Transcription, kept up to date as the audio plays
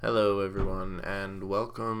Hello, everyone, and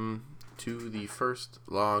welcome to the first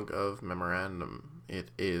log of memorandum. It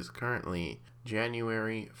is currently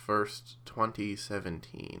January 1st,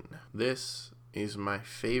 2017. This is my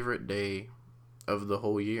favorite day of the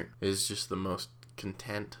whole year. It's just the most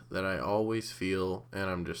content that I always feel, and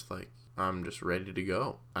I'm just ready to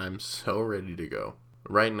go. I'm so ready to go.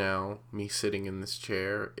 Right now, me sitting in this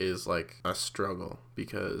chair is like a struggle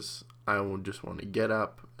because I would just want to get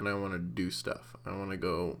up and I want to do stuff. I want to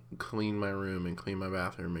go clean my room and clean my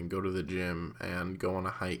bathroom and go to the gym and go on a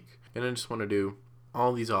hike. And I just want to do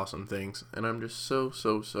all these awesome things. And I'm just so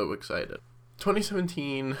excited.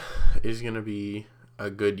 2017 is going to be a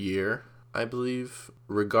good year, I believe,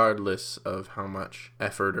 regardless of how much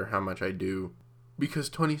effort or how much I do. Because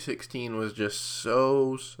 2016 was just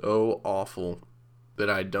so awful that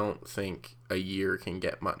I don't think a year can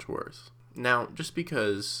get much worse. Now, just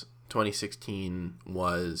because 2016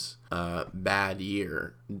 was a bad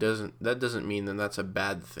year doesn't mean that that's a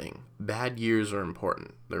bad thing. Bad years are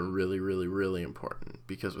important. They're really important,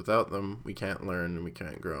 because without them we can't learn and we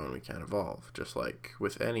can't grow and we can't evolve. Just like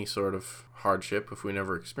with any sort of hardship, if we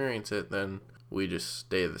never experience it, then we just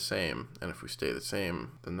stay the same, and if we stay the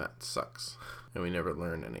same, then that sucks and we never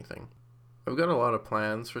learn anything. I've got a lot of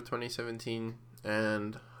plans for 2017,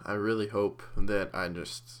 and I really hope that I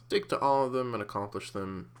just stick to all of them and accomplish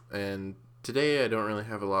them. And today I don't really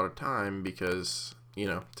have a lot of time because,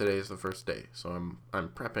 today is the first day. So I'm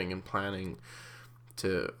prepping and planning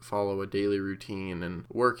to follow a daily routine and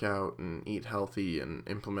work out and eat healthy and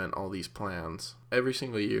implement all these plans. Every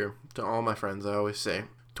single year, to all my friends, I always say,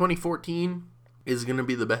 2014 is going to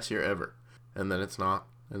be the best year ever. And then it's not.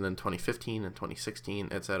 And then 2015 and 2016,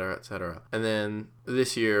 etc., etc. And then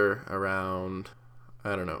this year around,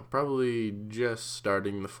 I don't know, probably just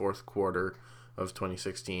starting the fourth quarter of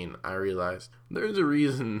 2016, I realized there's a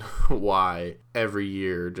reason why every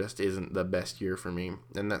year just isn't the best year for me.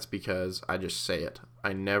 And that's because I just say it.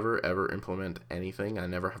 I never ever implement anything. I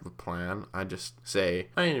never have a plan. I just say,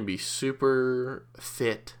 I'm going to be super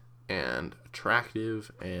fit and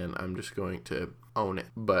attractive, and I'm just going to own it,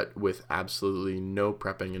 but with absolutely no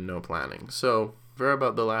prepping and no planning. So for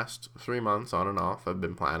about the last 3 months on and off, I've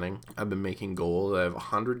been planning. I've been making goals. I have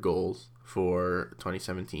 100 goals for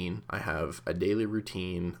 2017. I have a daily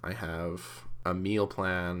routine. I have a meal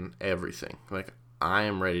plan, everything. Like, I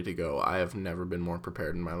am ready to go. I have never been more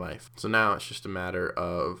prepared in my life. So now it's just a matter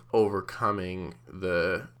of overcoming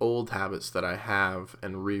the old habits that I have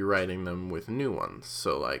and rewriting them with new ones.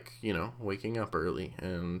 So like, waking up early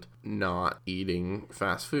and not eating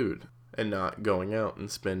fast food and not going out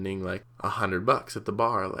and spending like $100 at the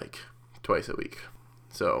bar like twice a week.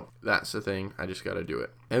 So that's the thing. I just got to do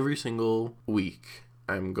it. Every single week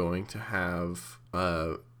I'm going to have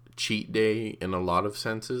a cheat day in a lot of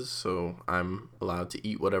senses, so I'm allowed to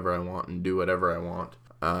eat whatever I want and do whatever I want,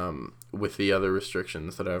 with the other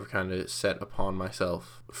restrictions that I've kind of set upon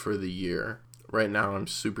myself for the year. Right now I'm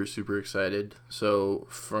super excited. So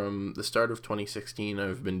from the start of 2016,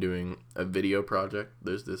 I've been doing a video project.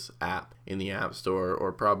 There's this app in the App Store,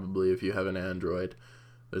 or probably if you have an Android,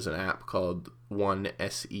 there's an app called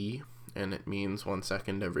 1SE, and it means 1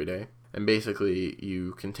 second every day. And basically,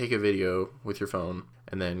 you can take a video with your phone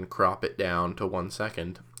and then crop it down to 1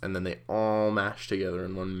 second, and then they all mash together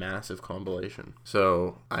in one massive compilation.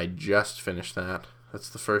 So I just finished that. That's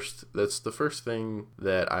the first thing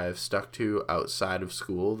that I've stuck to outside of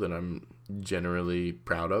school that I'm generally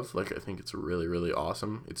proud of. Like, I think it's really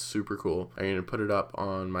awesome. It's super cool. I'm going to put it up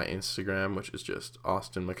on my Instagram, which is just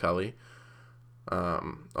Austin McCully.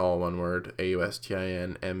 All one word,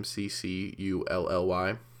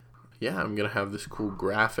 AustinMccully. Yeah, I'm going to have this cool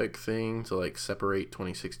graphic thing to like separate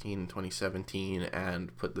 2016 and 2017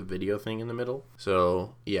 and put the video thing in the middle.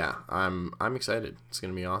 So yeah, I'm excited. It's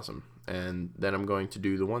going to be awesome. And then I'm going to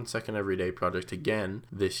do the 1 second everyday project again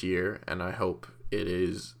this year, and I hope it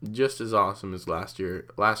is just as awesome as last year.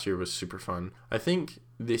 Last year was super fun. I think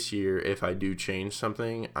this year, if I do change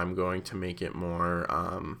something, I'm going to make it more,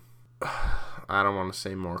 I don't want to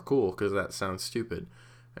say more cool because that sounds stupid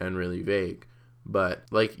and really vague. But,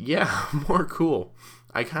 more cool.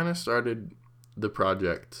 I kind of started the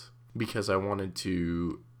project because I wanted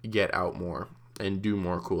to get out more and do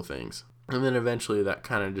more cool things. And then eventually that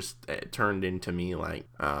kind of just turned into me I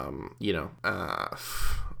don't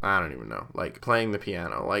even know, like playing the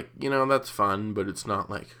piano. That's fun, but it's not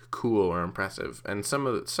like cool or impressive. And some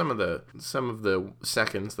of the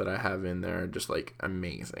seconds that I have in there are just like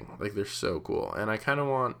amazing. Like, they're so cool. And I kind of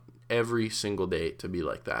want every single day to be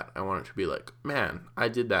like that. I want it to be like, man, I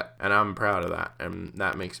did that and I'm proud of that, and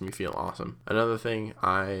that makes me feel awesome. Another thing,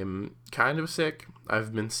 I'm kind of sick.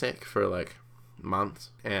 I've been sick for like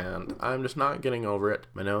months, and I'm just not getting over it.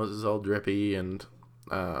 My nose is all drippy, and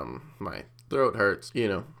my throat hurts.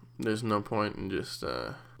 There's no point in just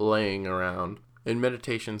laying around. In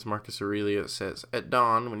Meditations, Marcus Aurelius says, "At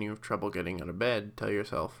dawn, when you have trouble getting out of bed, tell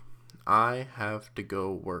yourself, I have to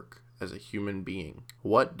go work as a human being.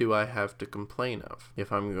 What do I have to complain of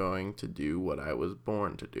if I'm going to do what I was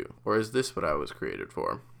born to do? Or is this what I was created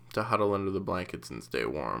for? To huddle under the blankets and stay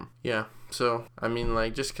warm." Yeah, so,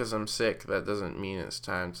 just because I'm sick, that doesn't mean it's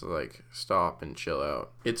time to, stop and chill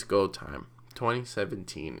out. It's go time.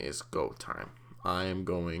 2017 is go time. I am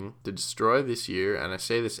going to destroy this year, and I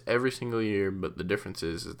say this every single year, but the difference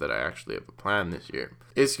is that I actually have a plan this year.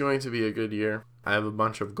 It's going to be a good year. I have a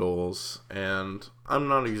bunch of goals, and I'm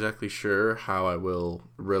not exactly sure how I will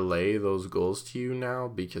relay those goals to you now,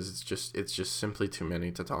 because it's just simply too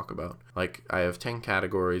many to talk about. I have 10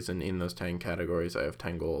 categories, and in those 10 categories, I have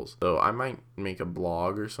 10 goals. So I might make a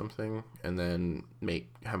blog or something, and then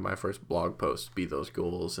have my first blog post be those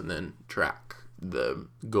goals, and then track the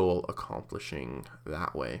goal accomplishing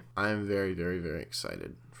that way. I'm very, very, very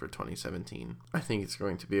excited for 2017. I think it's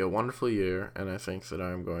going to be a wonderful year, and I think that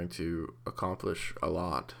I'm going to accomplish a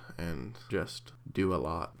lot and just do a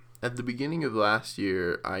lot. At the beginning of last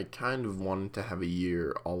year, I kind of wanted to have a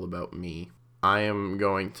year all about me. I am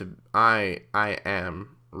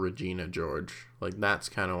Regina George. That's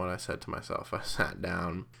kind of what I said to myself. I sat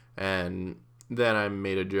down, and then I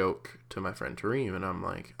made a joke to my friend Tareem, and I'm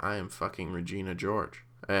like, I am fucking Regina George.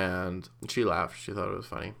 And she laughed. She thought it was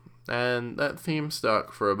funny. And that theme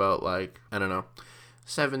stuck for about,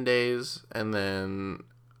 7 days. And then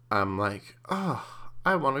I'm like,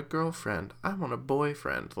 I want a girlfriend. I want a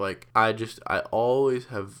boyfriend. I always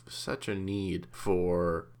have such a need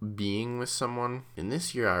for being with someone. And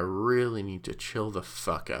this year, I really need to chill the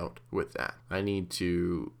fuck out with that. I need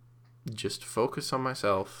to just focus on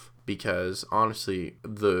myself. Because, honestly,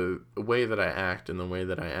 the way that I act and the way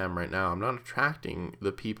that I am right now, I'm not attracting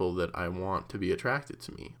the people that I want to be attracted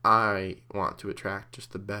to me. I want to attract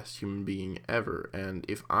just the best human being ever. And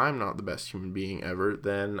if I'm not the best human being ever,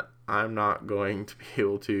 then I'm not going to be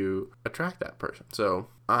able to attract that person. So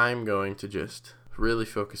I'm going to just really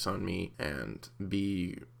focus on me and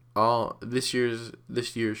be this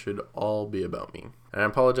year should all be about me. And I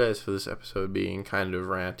apologize for this episode being kind of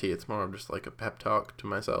ranty. It's more of just a pep talk to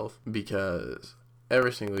myself, because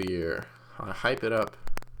every single year I hype it up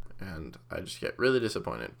and I just get really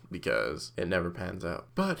disappointed because it never pans out.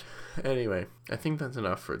 But anyway, I think that's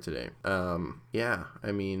enough for today.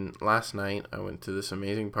 Last night I went to this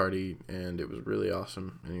amazing party, and it was really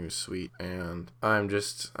awesome, and it was sweet, and I'm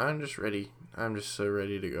just ready. I'm just so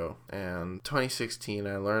ready to go. And 2016,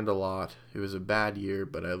 I learned a lot. It was a bad year,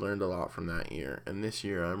 but I learned a lot from that year. And this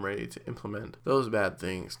year, I'm ready to implement those bad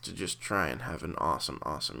things to just try and have an awesome,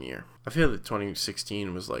 awesome year. I feel that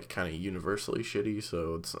 2016 was kind of universally shitty,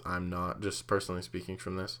 so I'm not just personally speaking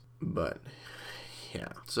from this. But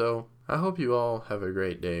yeah. So I hope you all have a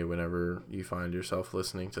great day whenever you find yourself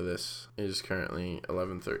listening to this. It is currently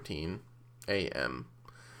 11:13 a.m.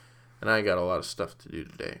 and I got a lot of stuff to do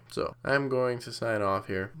today. So I'm going to sign off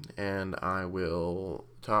here, and I will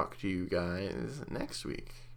talk to you guys next week.